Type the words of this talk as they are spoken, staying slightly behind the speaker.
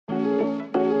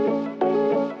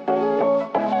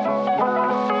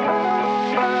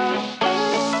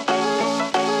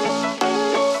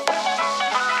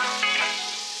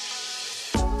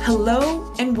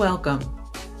welcome.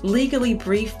 Legally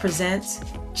Brief presents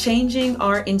Changing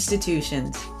Our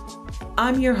Institutions.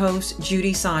 I'm your host,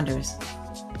 Judy Saunders.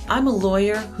 I'm a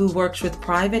lawyer who works with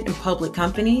private and public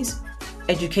companies,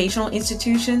 educational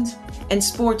institutions, and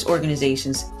sports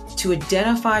organizations to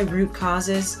identify root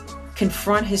causes,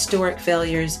 confront historic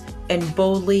failures, and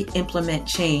boldly implement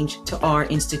change to our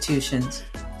institutions.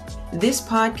 This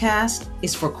podcast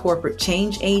is for corporate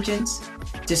change agents,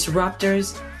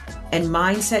 disruptors, and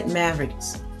mindset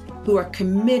mavericks who are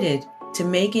committed to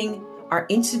making our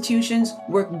institutions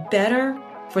work better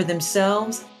for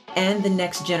themselves and the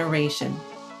next generation.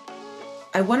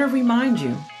 I want to remind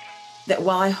you that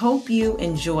while I hope you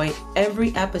enjoy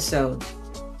every episode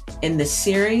in the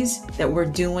series that we're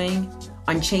doing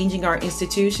on changing our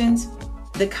institutions,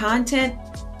 the content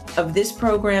of this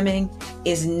programming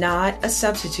is not a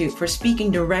substitute for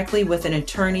speaking directly with an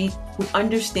attorney who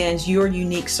understands your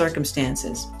unique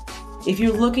circumstances. If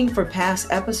you're looking for past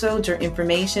episodes or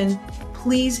information,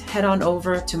 please head on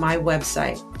over to my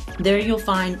website. There you'll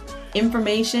find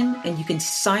information and you can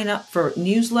sign up for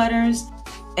newsletters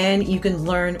and you can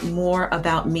learn more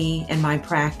about me and my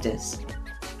practice.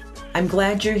 I'm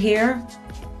glad you're here.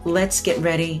 Let's get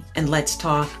ready and let's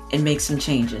talk and make some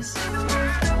changes.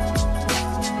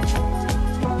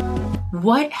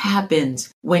 What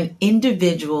happens when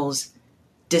individuals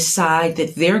decide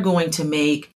that they're going to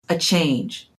make a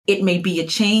change? It may be a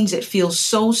change that feels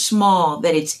so small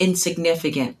that it's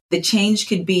insignificant. The change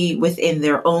could be within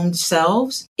their own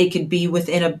selves. It could be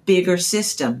within a bigger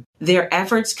system. Their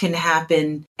efforts can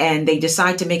happen and they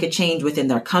decide to make a change within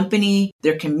their company,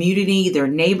 their community, their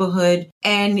neighborhood.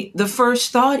 And the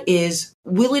first thought is,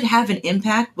 will it have an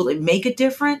impact? Will it make a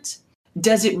difference?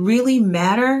 Does it really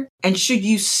matter? And should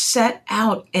you set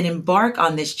out and embark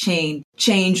on this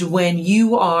change when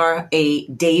you are a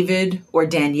David or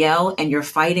Danielle and you're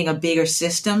fighting a bigger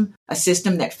system, a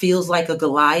system that feels like a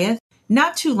Goliath?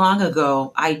 Not too long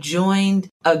ago, I joined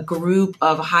a group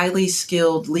of highly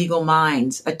skilled legal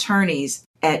minds, attorneys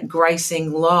at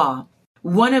Greising Law.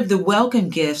 One of the welcome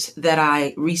gifts that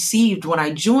I received when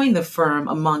I joined the firm,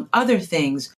 among other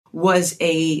things, was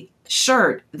a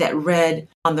shirt that read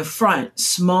on the front,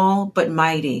 "Small but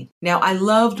Mighty." Now, I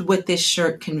loved what this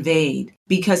shirt conveyed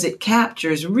because it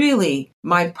captures really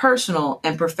my personal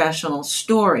and professional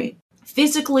story.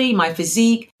 Physically, my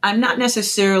physique, I'm not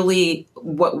necessarily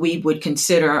what we would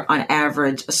consider on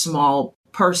average a small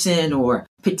person or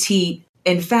petite.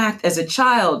 In fact, as a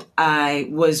child, I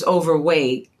was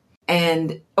overweight.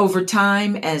 And over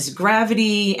time, as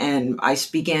gravity and I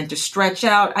began to stretch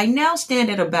out, I now stand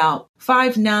at about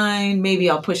 5'9", maybe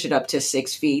I'll push it up to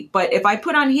 6 feet. But if I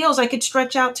put on heels, I could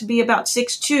stretch out to be about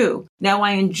 6'2". Now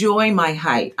I enjoy my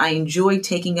height. I enjoy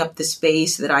taking up the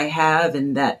space that I have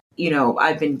and that,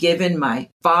 I've been given. My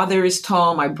father is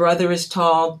tall. My brother is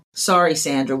tall. Sorry,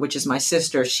 Sandra, which is my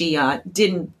sister. She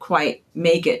didn't quite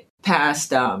make it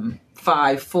past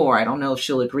 5'4". I don't know if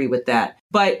she'll agree with that.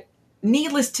 But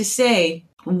needless to say,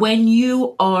 when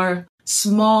you are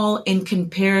small in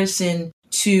comparison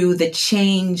to the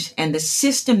change and the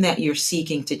system that you're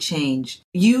seeking to change,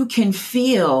 you can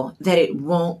feel that it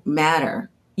won't matter.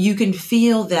 You can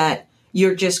feel that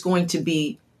you're just going to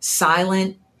be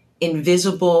silent,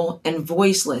 invisible, and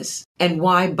voiceless. And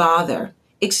why bother?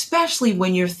 Especially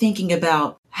when you're thinking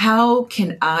about, how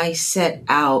can I set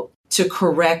out to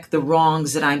correct the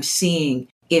wrongs that I'm seeing?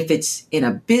 If it's in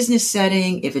a business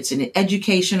setting, if it's in an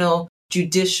educational,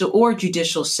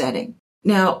 judicial setting.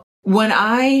 Now, when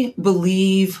I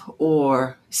believe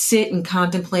or sit and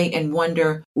contemplate and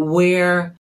wonder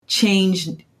where change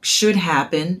should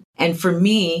happen, and for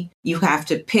me, you have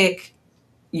to pick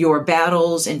your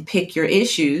battles and pick your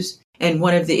issues. And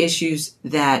one of the issues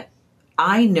that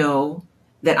I know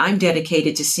that I'm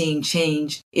dedicated to seeing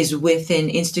change is within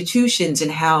institutions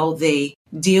and how they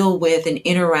deal with and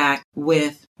interact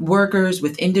with workers,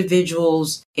 with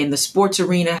individuals in the sports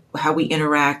arena, how we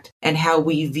interact and how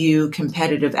we view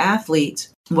competitive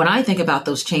athletes. When I think about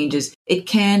those changes, it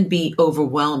can be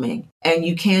overwhelming and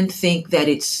you can think that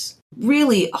it's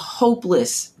really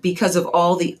hopeless because of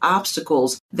all the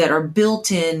obstacles that are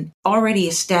built in, already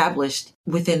established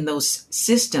within those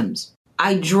systems.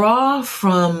 I draw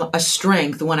from a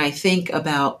strength when I think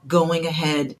about going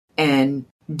ahead and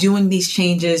doing these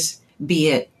changes, be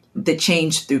it the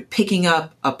change through picking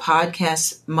up a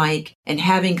podcast mic and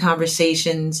having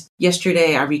conversations.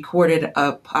 Yesterday, I recorded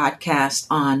a podcast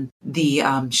on the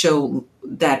show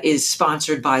that is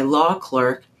sponsored by Law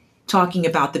Clerk, talking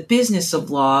about the business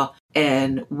of law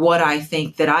and what I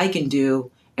think that I can do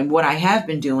and what I have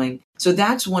been doing So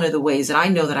that's one of the ways that I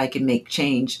know that I can make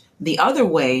change. The other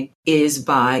way is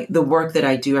by the work that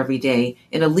I do every day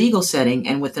in a legal setting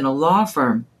and within a law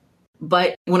firm.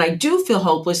 But when I do feel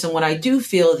hopeless and when I do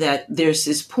feel that there's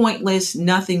this pointless,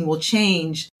 nothing will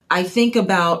change, I think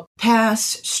about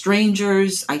past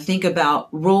strangers. I think about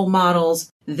role models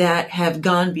that have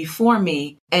gone before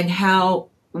me and how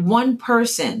one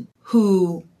person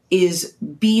who is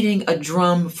beating a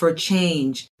drum for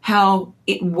change, how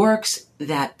it works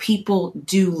that people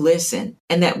do listen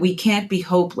and that we can't be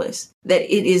hopeless, that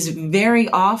it is very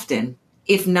often,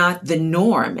 if not the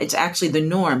norm, it's actually the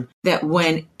norm, that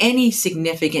when any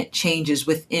significant changes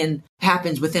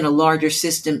happens within a larger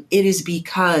system, it is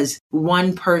because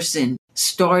one person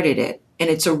started it. And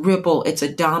it's a ripple, it's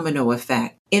a domino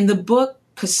effect. In the book,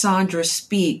 Cassandra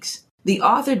Speaks, the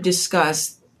author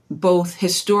discussed both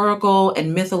historical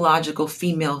and mythological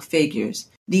female figures.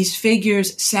 These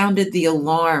figures sounded the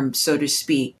alarm, so to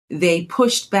speak. They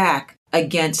pushed back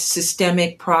against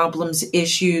systemic problems,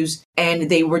 issues, and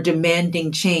they were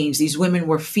demanding change. These women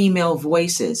were female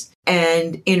voices.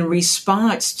 And in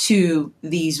response to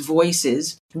these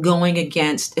voices going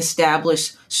against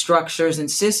established structures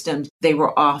and systems, they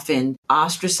were often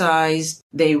ostracized,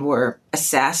 they were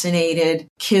assassinated,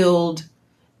 killed,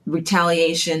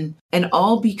 retaliation, and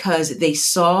all because they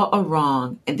saw a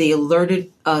wrong and they alerted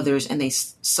others and they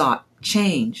sought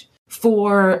change.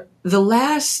 For the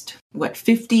last,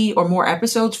 50 or more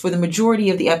episodes, for the majority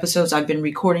of the episodes, I've been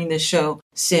recording this show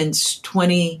since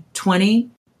 2020.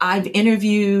 I've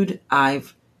interviewed,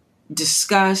 I've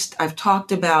discussed, I've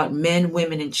talked about men,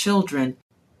 women, and children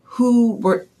who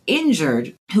were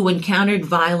injured, who encountered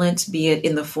violence, be it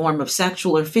in the form of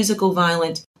sexual or physical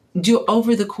violence,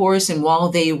 over the course and while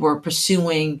they were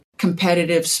pursuing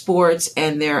competitive sports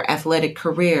and their athletic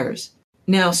careers.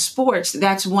 Now, sports,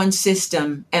 that's one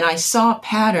system, and I saw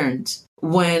patterns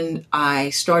when I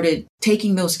started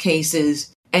taking those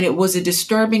cases, and it was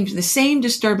the same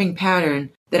disturbing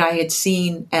pattern that I had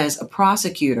seen as a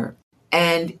prosecutor.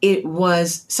 And it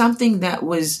was something that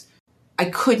I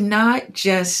could not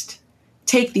just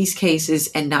take these cases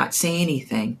and not say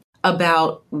anything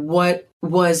about what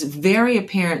was very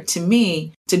apparent to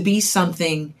me to be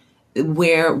something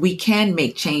where we can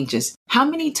make changes. How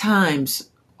many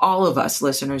times, all of us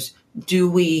listeners, do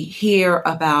we hear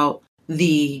about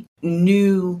the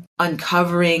new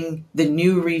uncovering, the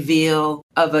new reveal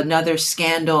of another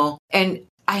scandal? And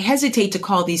I hesitate to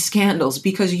call these scandals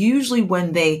because usually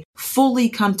when they fully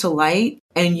come to light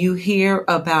and you hear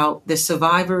about the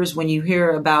survivors, when you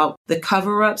hear about the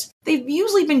cover-ups, they've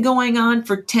usually been going on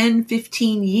for 10,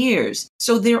 15 years.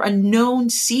 So they're a known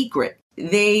secret.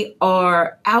 They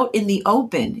are out in the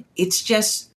open. It's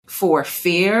just for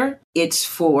fear. It's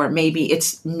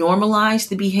normalized,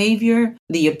 the behavior,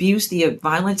 the abuse, the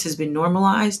violence has been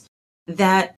normalized,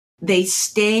 that they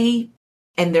stay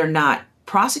and they're not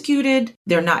prosecuted,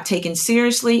 they're not taken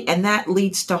seriously, and that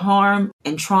leads to harm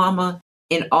and trauma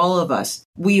in all of us.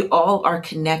 We all are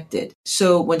connected.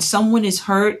 So when someone is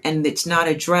hurt and it's not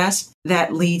addressed,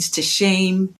 that leads to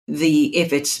shame.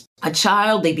 If it's a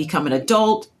child, they become an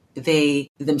adult. They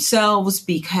themselves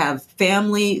have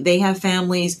family. They have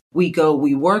families. We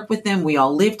work with them. We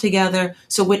all live together.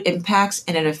 So it impacts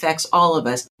and it affects all of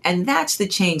us. And that's the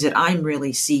change that I'm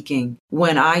really seeking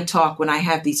when I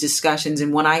have these discussions,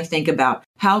 and when I think about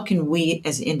how can we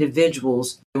as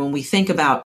individuals, when we think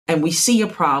about and we see a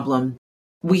problem,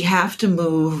 we have to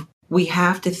move. We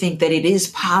have to think that it is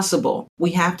possible.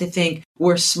 We have to think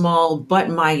we're small but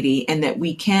mighty, and that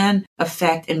we can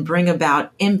affect and bring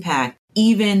about impact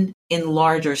even in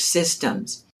larger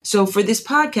systems. So for this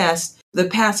podcast, the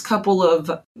past couple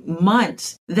of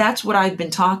months, that's what I've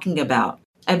been talking about.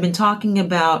 I've been talking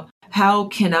about how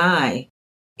can I,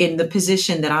 in the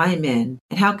position that I'm in,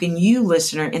 and how can you,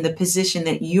 listener, in the position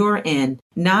that you're in,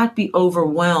 not be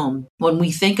overwhelmed when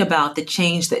we think about the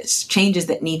changes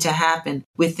that need to happen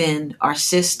within our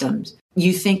systems.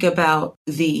 You think about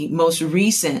the most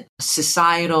recent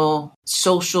societal,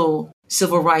 social,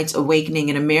 civil rights awakening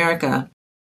in America.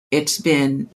 It's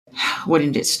been, when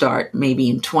did it start? Maybe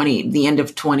in the end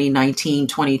of 2019,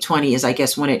 2020 is, I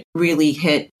guess, when it really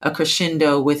hit a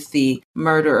crescendo with the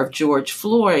murder of George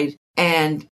Floyd.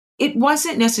 And it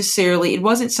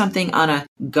wasn't something on a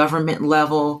government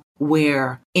level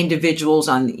where individuals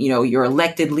your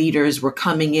elected leaders were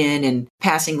coming in and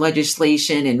passing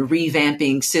legislation and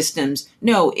revamping systems.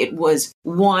 No, it was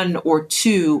one or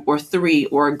two or three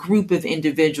or a group of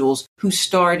individuals who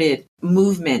started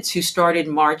movements, who started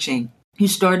marching, who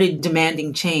started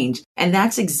demanding change. And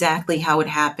that's exactly how it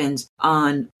happens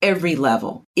on every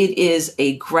level. It is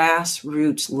a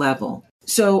grassroots level.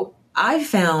 So I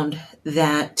found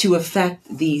that to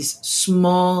affect these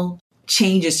small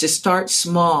changes, to start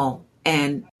small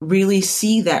and really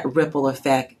see that ripple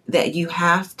effect, that you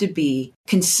have to be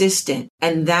consistent.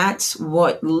 And that's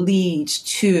what leads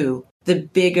to the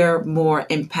bigger, more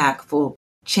impactful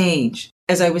change.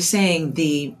 As I was saying,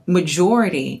 the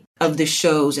majority of the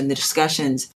shows and the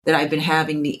discussions that I've been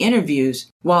having, the interviews,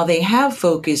 while they have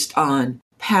focused on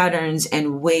patterns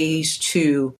and ways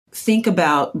to think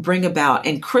about, bring about,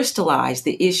 and crystallize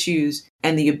the issues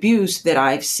and the abuse that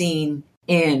I've seen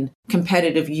in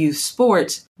competitive youth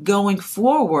sports, going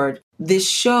forward, this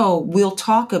show will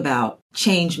talk about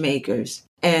change makers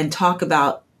and talk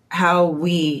about how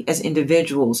we as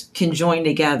individuals can join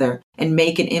together and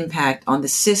make an impact on the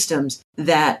systems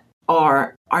that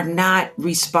are not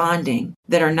responding,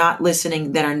 that are not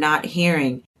listening, that are not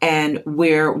hearing, and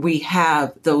where we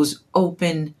have those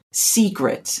open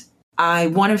secrets. I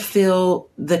want to fill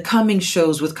the coming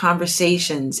shows with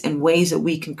conversations and ways that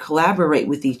we can collaborate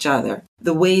with each other,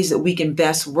 the ways that we can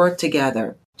best work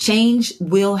together. Change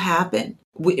will happen.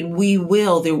 You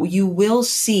will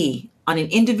see on an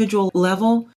individual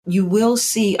level, you will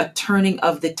see a turning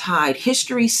of the tide.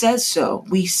 History says so.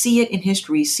 We see it in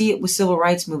history. We see it with civil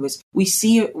rights movements. We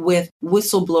see it with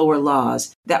whistleblower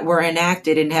laws that were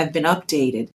enacted and have been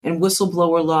updated. And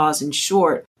whistleblower laws, in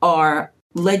short, are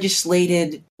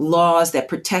legislated laws that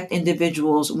protect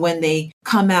individuals when they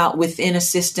come out within a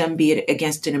system, be it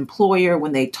against an employer,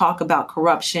 when they talk about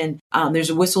corruption. There's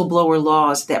whistleblower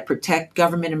laws that protect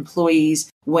government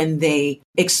employees when they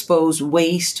expose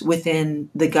waste within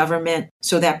the government.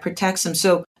 So that protects them.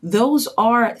 So those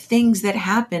are things that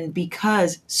happen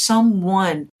because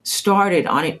someone started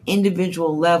on an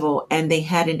individual level and they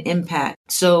had an impact.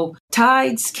 So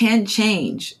tides can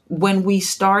change when we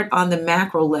start on the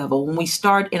macro level, when we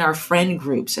start in our friend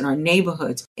groups, in our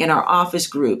neighborhoods, in our office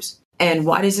groups. And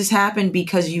why does this happen?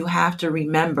 Because you have to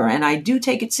remember, and I do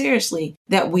take it seriously,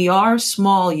 that we are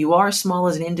small. You are small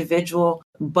as an individual,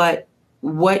 but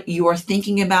what you are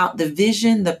thinking about, the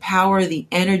vision, the power, the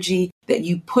energy that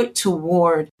you put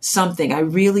toward something. I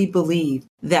really believe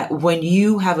that when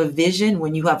you have a vision,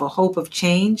 when you have a hope of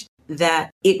change,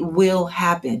 that it will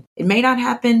happen. It may not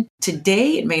happen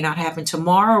today, it may not happen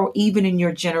tomorrow, or even in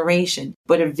your generation,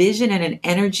 but a vision and an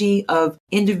energy of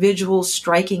individuals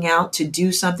striking out to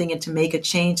do something and to make a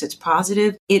change that's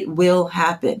positive, it will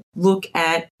happen. Look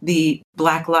at the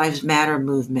Black Lives Matter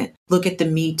movement. Look at the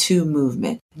Me Too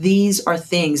movement. These are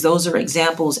things, those are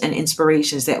examples and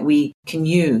inspirations that we can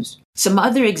use. Some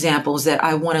other examples that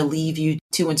I want to leave you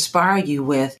to inspire you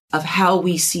with of how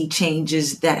we see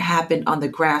changes that happen on the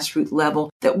grassroots level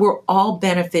that we're all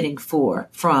benefiting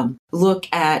from. Look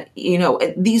at,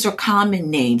 these are common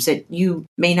names that you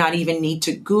may not even need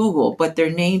to Google, but they're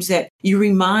names that you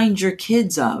remind your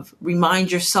kids of,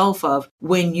 remind yourself of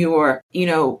when you're,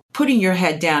 putting your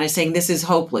head down and saying, this is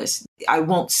hopeless. I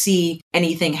won't see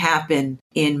anything happen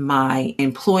in my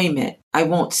employment. I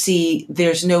won't see,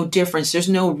 there's no difference. There's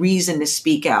no reason to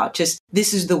speak out. Just,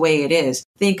 this is the way it is.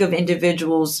 Think of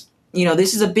individuals,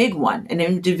 this is a big one, an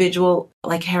individual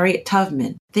like Harriet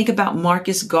Tubman. Think about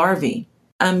Marcus Garvey.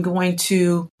 I'm going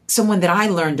to someone that I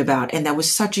learned about, and that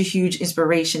was such a huge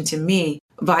inspiration to me,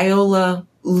 Viola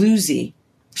Liuzzi.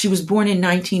 She was born in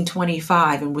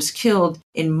 1925 and was killed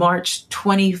in March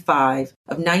 25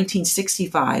 of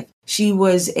 1965. She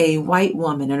was a white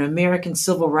woman, an American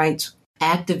civil rights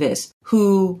activist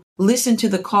who listened to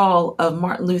the call of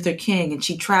Martin Luther King, and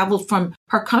she traveled from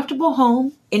her comfortable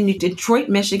home in Detroit,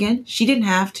 Michigan. She didn't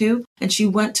have to, and she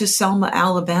went to Selma,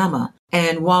 Alabama.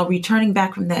 And while returning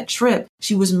back from that trip,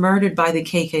 she was murdered by the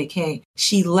KKK.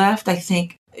 She left, I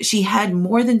think, she had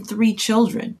more than 3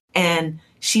 children, and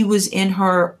she was in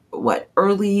her,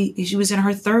 she was in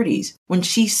her 30s. When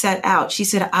she set out, she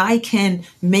said, I can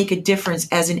make a difference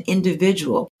as an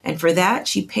individual. And for that,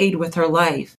 she paid with her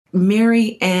life.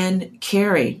 Mary Ann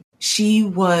Carey, she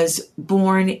was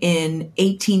born in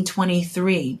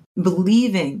 1823,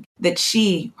 believing that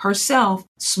she herself,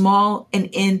 small and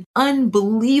in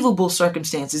unbelievable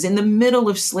circumstances, in the middle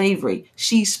of slavery,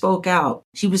 she spoke out.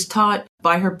 She was taught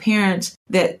by her parents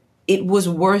that it was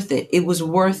worth it. It was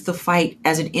worth the fight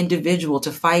as an individual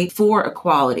to fight for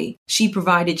equality. She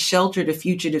provided shelter to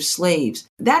fugitive slaves.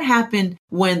 That happened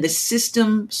when the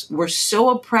systems were so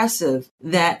oppressive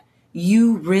that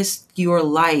you risked your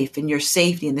life and your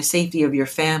safety and the safety of your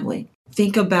family.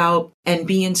 Think about and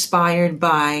be inspired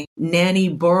by Nanny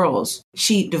Burroughs.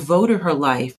 She devoted her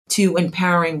life to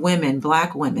empowering women,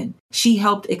 Black women. She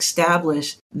helped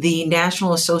establish the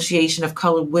National Association of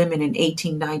Colored Women in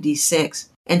 1896.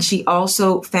 And she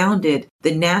also founded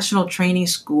the National Training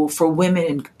School for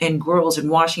Women and Girls in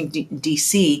Washington,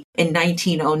 D.C. in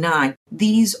 1909.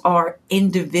 These are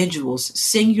individuals,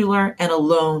 singular and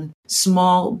alone,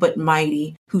 small but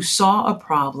mighty, who saw a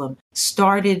problem,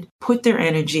 started, put their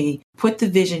energy, put the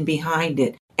vision behind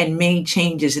it, and made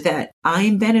changes that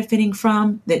I'm benefiting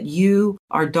from, that you,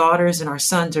 our daughters and our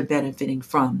sons are benefiting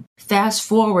from. Fast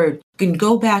forward, you can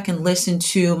go back and listen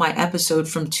to my episode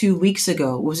from 2 weeks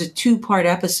ago. It was a 2-part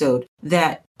episode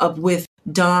with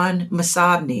Dawn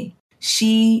Masabni.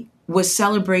 She was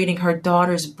celebrating her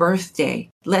daughter's birthday.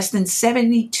 Less than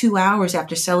 72 hours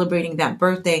after celebrating that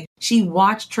birthday, she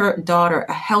watched her daughter,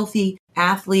 a healthy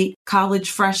athlete, college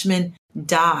freshman,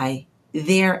 die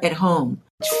there at home,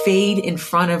 fade in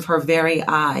front of her very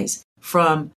eyes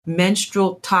from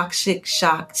menstrual toxic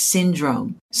shock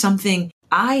syndrome, something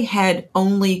I had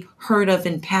only heard of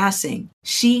in passing.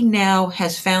 She now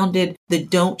has founded the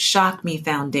Don't Shock Me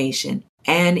Foundation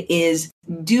and is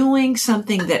doing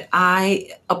something that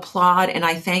I applaud, and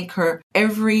I thank her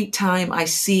every time I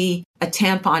see a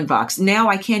tampon box. Now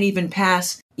I can't even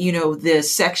pass, the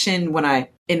section when I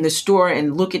in the store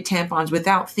and look at tampons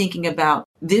without thinking about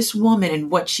this woman and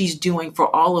what she's doing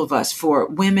for all of us, for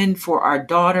women, for our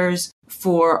daughters,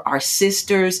 for our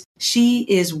sisters. She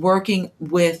is working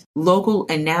with local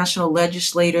and national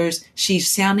legislators. She's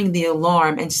sounding the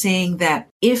alarm and saying that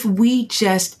if we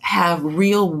just have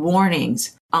real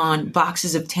warnings on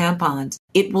boxes of tampons,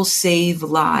 it will save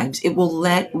lives. It will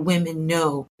let women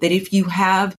know that if you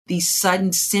have these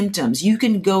sudden symptoms, you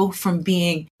can go from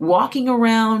being walking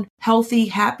around healthy,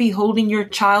 happy, holding your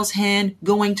child's hand,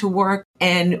 going to work,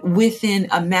 and within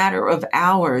a matter of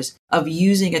hours of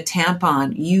using a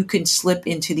tampon, you can slip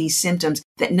into these symptoms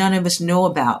that none of us know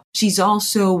about. She's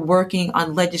also working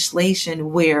on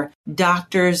legislation where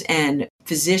doctors and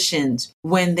physicians,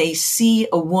 when they see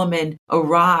a woman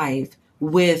arrive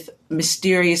with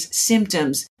mysterious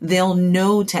symptoms, they'll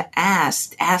know to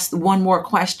ask one more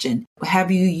question. Have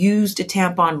you used a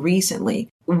tampon recently?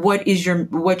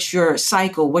 What's your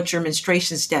cycle? What's your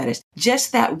menstruation status?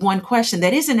 Just that one question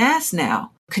that isn't asked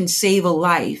now can save a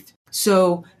life.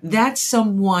 So that's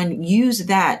someone, use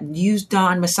Dawn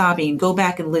Masabni and go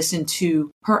back and listen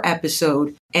to her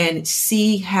episode and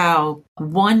see how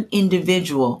one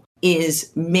individual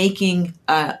is making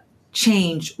a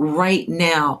change right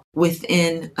now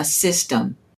within a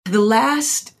system. The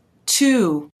last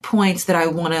 2 points that I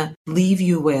want to leave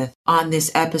you with on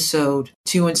this episode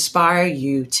to inspire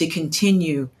you to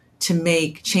continue to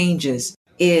make changes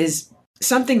is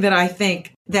something that I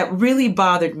think that really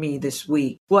bothered me this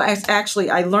week. Well, actually,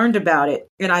 I learned about it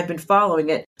and I've been following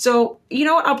it. So,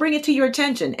 I'll bring it to your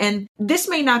attention. And this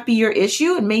may not be your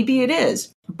issue, and maybe it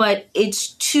is, but it's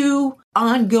 2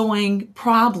 ongoing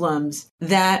problems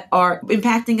that are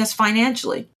impacting us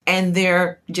financially. And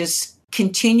they're just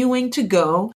continuing to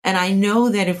go. And I know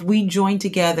that if we join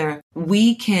together,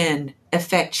 we can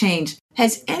affect change.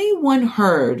 Has anyone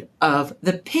heard of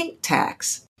the pink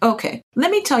tax? Okay,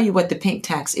 let me tell you what the pink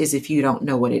tax is if you don't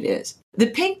know what it is. The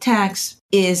pink tax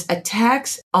is a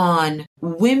tax on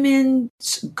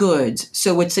women's goods.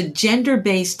 So it's a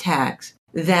gender-based tax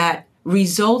that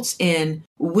results in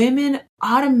women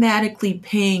automatically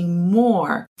paying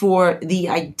more for the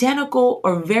identical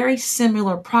or very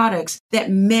similar products that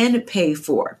men pay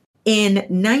for. In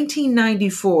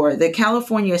 1994, the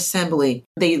California Assembly,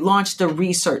 they launched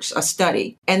a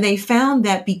study, and they found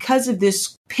that because of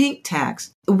this pink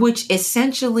tax, which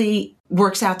essentially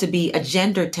works out to be a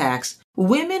gender tax,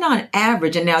 women on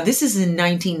average, and now this is in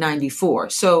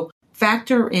 1994, so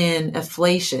factor in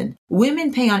inflation,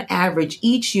 women pay on average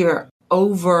each year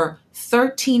over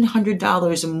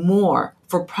 $1,300 more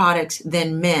for products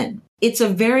than men. It's a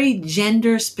very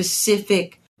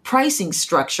gender-specific pricing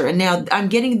structure. And now I'm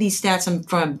getting these stats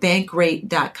from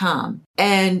bankrate.com.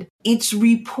 And it's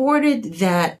reported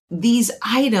that these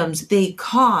items, they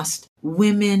cost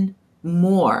women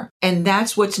more. And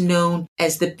that's what's known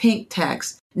as the pink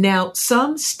tax. Now,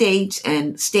 some states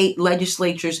and state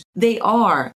legislatures, they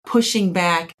are pushing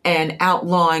back and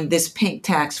outlawing this pink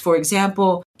tax. For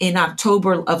example, in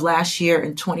October of last year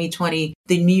in 2020,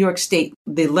 the New York State,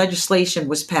 the legislation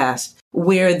was passed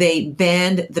where they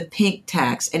banned the pink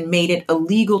tax and made it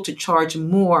illegal to charge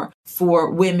more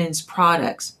for women's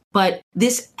products. But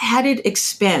this added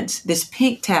expense, this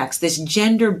pink tax, this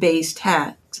gender-based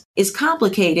tax is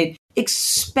complicated,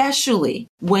 especially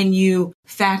when you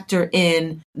factor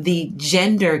in the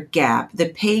gender gap, the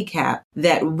pay gap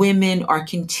that women are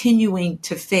continuing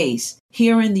to face.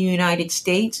 Here in the United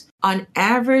States, On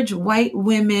average, white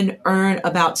women earn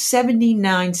about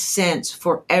 79 cents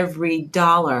for every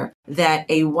dollar that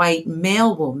a white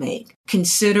male will make.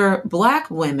 Consider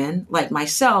Black women, like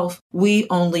myself, we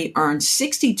only earn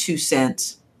 62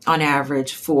 cents on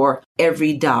average for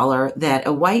every dollar that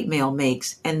a white male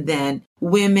makes. And then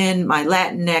women, my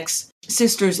Latinx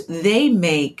sisters, they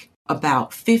make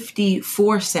about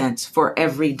 54 cents for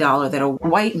every dollar that a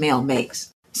white male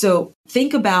makes. So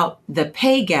think about the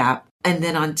pay gap. And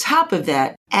then on top of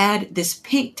that, add this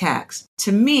pink tax.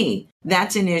 To me,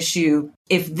 that's an issue.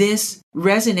 If this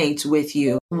resonates with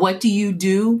you, what do you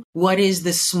do? What is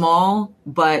the small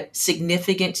but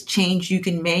significant change you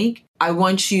can make? I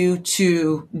want you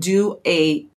to do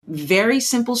a very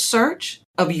simple search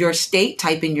of your state.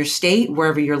 Type in your state,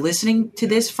 wherever you're listening to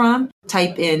this from.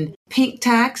 Type in pink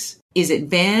tax. Is it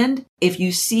banned? If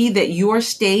you see that your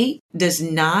state does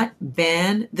not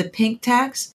ban the pink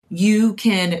tax, you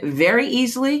can very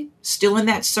easily, still in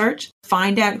that search,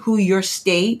 find out who your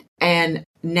state and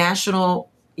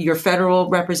your federal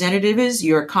representative is,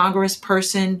 your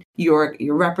congressperson, your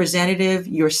representative,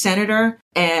 your senator.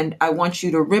 And I want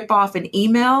you to rip off an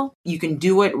email. You can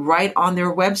do it right on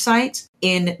their websites.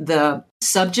 In the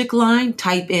subject line,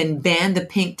 type in ban the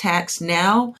pink tax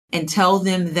now and tell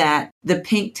them that the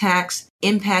pink tax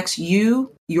impacts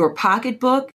you, your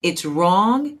pocketbook. It's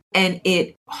wrong and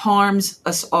it harms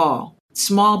us all.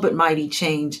 Small but mighty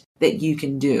change that you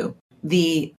can do.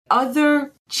 The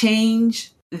other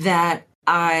change that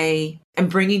I am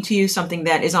bringing to you, something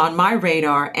that is on my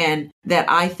radar and that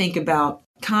I think about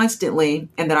constantly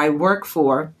and that I work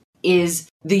for, is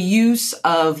the use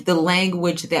of the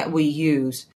language that we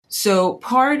use. So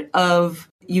part of,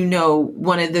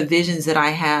 one of the visions that I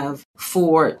have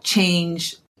for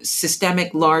change,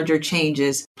 systemic larger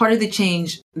changes, part of the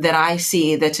change that I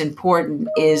see that's important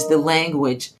is the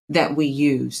language that we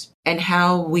use and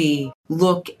how we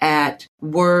look at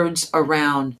words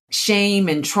around shame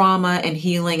and trauma and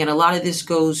healing. And a lot of this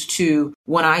goes to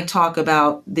when I talk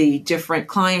about the different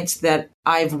clients that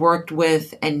I've worked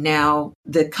with and now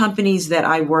the companies that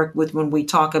I work with when we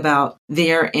talk about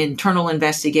their internal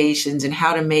investigations and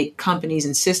how to make companies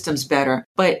and systems better.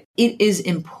 But it is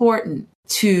important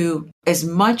to, as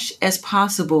much as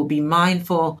possible, be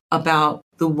mindful about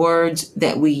the words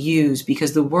that we use,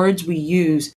 because the words we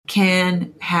use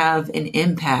can have an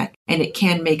impact and it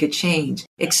can make a change,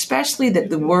 especially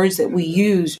that the words that we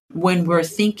use when we're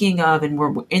thinking of and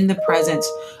we're in the presence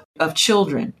of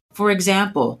children. For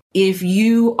example, if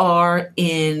you are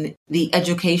in the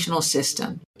educational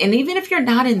system, and even if you're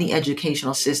not in the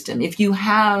educational system, if you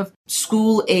have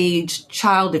school-age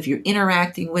child, if you're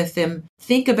interacting with them,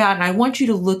 think about, and I want you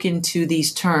to look into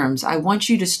these terms. I want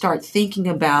you to start thinking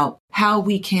about how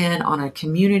we can, on a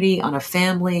community, on a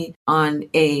family, on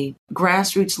a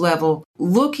grassroots level,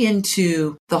 look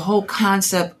into the whole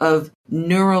concept of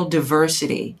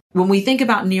neurodiversity. When we think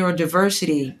about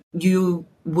neurodiversity, you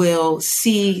will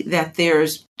see that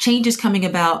there's changes coming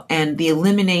about and the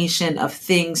elimination of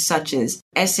things such as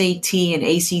SAT and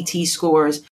ACT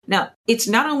scores. Now, it's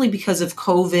not only because of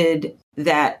COVID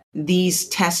that these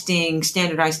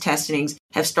standardized testings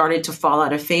have started to fall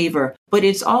out of favor, but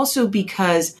it's also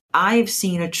because I've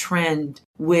seen a trend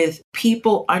with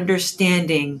people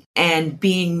understanding and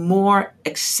being more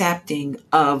accepting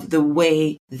of the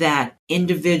way that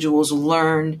individuals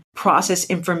learn, process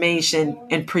information,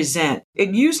 and present. It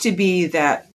used to be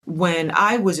that when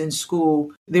I was in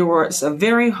school, there was a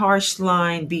very harsh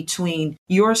line between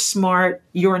you're smart,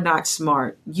 you're not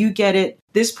smart. You get it.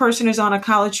 This person is on a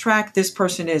college track. This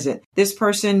person isn't. This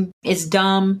person is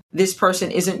dumb. This person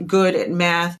isn't good at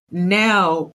math.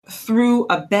 Now, through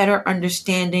a better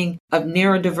understanding of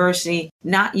neurodiversity,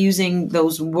 not using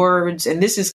those words, and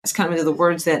this is kind of the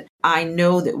words that I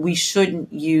know that we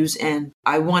shouldn't use and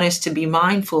I want us to be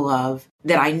mindful of,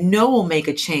 that I know will make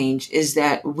a change, is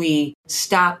that we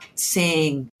stop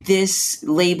saying this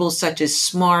labels such as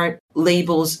smart,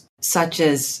 labels such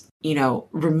as,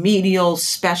 remedial,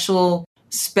 special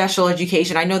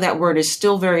education. I know that word is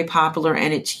still very popular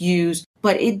and it's used,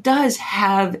 but it does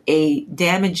have a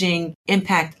damaging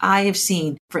impact I have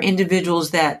seen for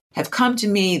individuals that have come to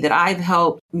me that I've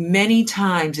helped many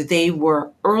times. They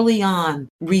were early on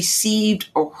received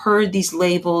or heard these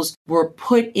labels, were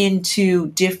put into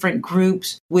different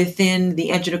groups within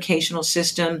the educational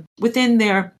system, within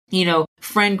their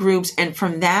friend groups. And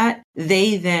from that,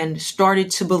 they then started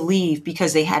to believe,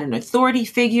 because they had an authority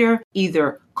figure,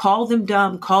 either call them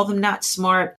dumb, call them not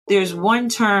smart. There's one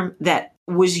term that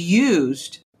was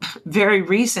used very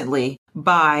recently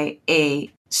by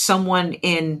a someone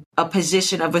in a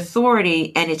position of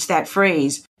authority, and it's that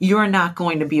phrase, you're not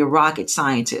going to be a rocket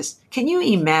scientist. Can you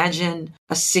imagine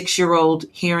a 6-year-old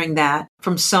hearing that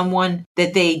from someone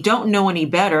that they don't know any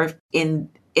better?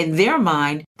 In their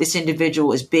mind, this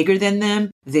individual is bigger than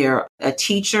them. They're a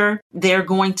teacher. They're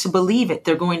going to believe it.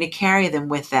 They're going to carry them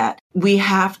with that. We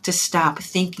have to stop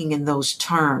thinking in those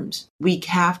terms. We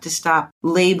have to stop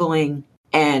labeling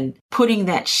and putting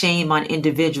that shame on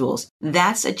individuals.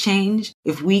 That's a change.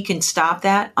 If we can stop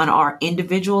that on our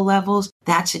individual levels,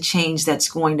 that's a change that's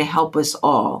going to help us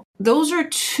all. Those are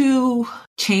 2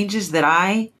 changes that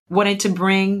I wanted to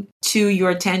bring to your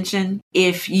attention.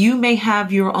 If you may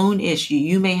have your own issue,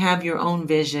 you may have your own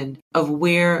vision of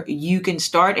where you can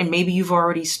start, and maybe you've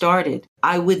already started.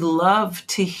 I would love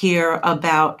to hear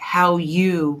about how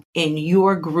you, in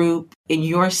your group, in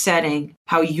your setting,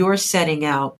 how you're setting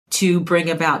out to bring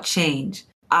about change.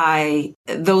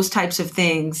 Those types of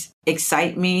things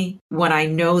excite me when I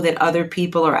know that other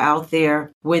people are out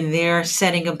there, when they're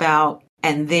setting about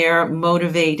and they're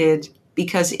motivated,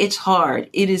 because it's hard.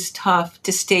 It is tough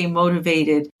to stay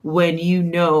motivated when you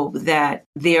know that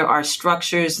there are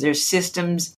structures, there's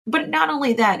systems, but not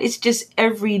only that, it's just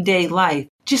everyday life.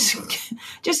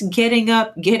 Just getting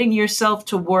up, getting yourself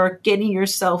to work, getting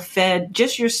yourself fed,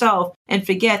 just yourself, and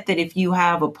forget that if you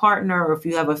have a partner or if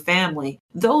you have a family,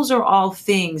 those are all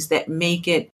things that make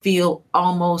it feel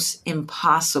almost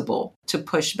impossible to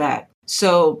push back.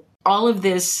 So all of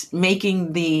this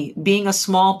being a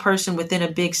small person within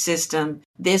a big system,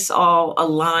 this all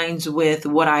aligns with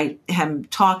what I am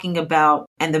talking about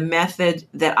and the method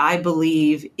that I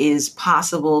believe is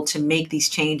possible to make these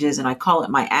changes. And I call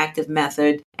it my active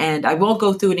method. And I won't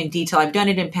go through it in detail. I've done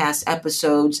it in past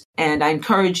episodes, and I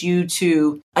encourage you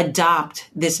to adopt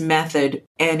this method.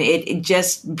 And it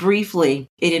just briefly,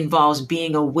 it involves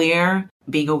being aware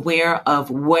of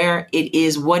where it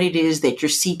is, what it is that you're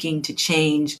seeking to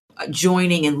change,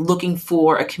 joining and looking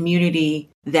for a community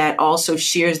that also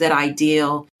shares that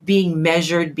ideal, being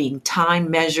measured, being time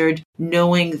measured,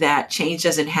 knowing that change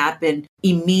doesn't happen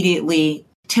immediately,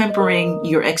 tempering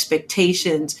your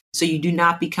expectations so you do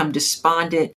not become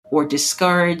despondent or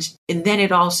discouraged. And then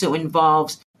it also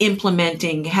involves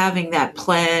implementing, having that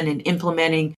plan and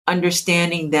implementing,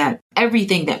 understanding that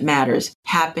everything that matters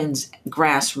happens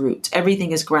grassroots.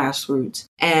 Everything is grassroots.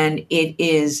 And it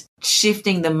is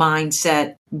shifting the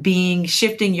mindset,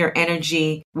 shifting your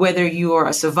energy, whether you are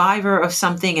a survivor of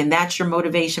something and that's your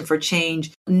motivation for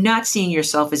change, not seeing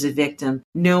yourself as a victim,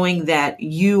 knowing that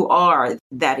you are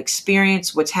that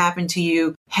experience, what's happened to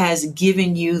you has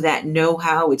given you that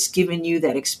know-how, it's given you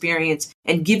that experience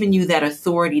and given you that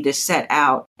authority to set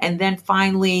out. And then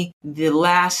finally, the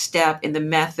last step in the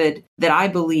method that I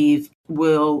believe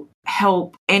will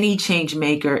help any change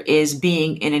maker is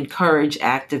being an encouraged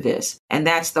activist. And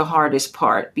that's the hardest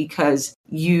part, because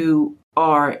you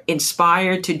are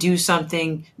inspired to do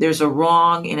something. There's a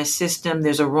wrong in a system.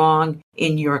 There's a wrong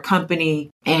in your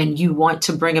company, and you want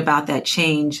to bring about that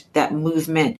change, that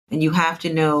movement. And you have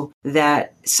to know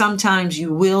that sometimes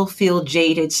you will feel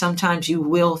jaded. Sometimes you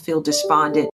will feel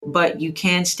despondent, but you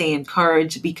can stay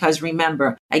encouraged, because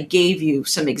remember, I gave you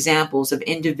some examples of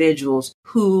individuals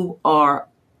who are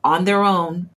on their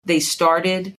own. They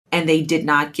started and they did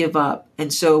not give up.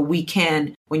 And so we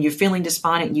can, when you're feeling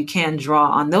despondent, you can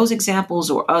draw on those examples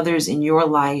or others in your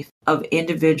life of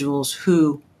individuals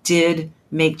who did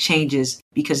make changes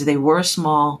because they were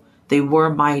small, they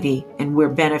were mighty, and we're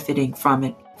benefiting from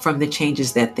it, from the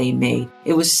changes that they made.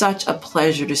 It was such a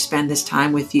pleasure to spend this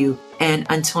time with you. And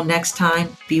until next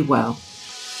time, be well.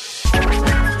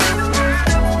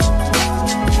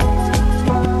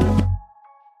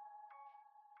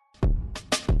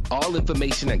 All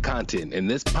information and content in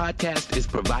this podcast is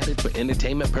provided for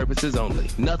entertainment purposes only.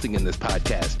 Nothing in this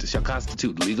podcast shall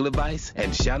constitute legal advice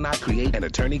and shall not create an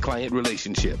attorney-client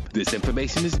relationship. This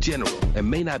information is general and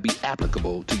may not be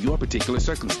applicable to your particular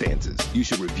circumstances. You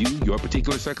should review your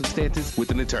particular circumstances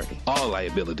with an attorney. All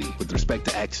liability with respect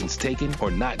to actions taken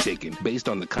or not taken based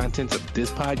on the contents of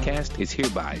this podcast is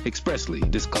hereby expressly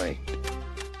disclaimed.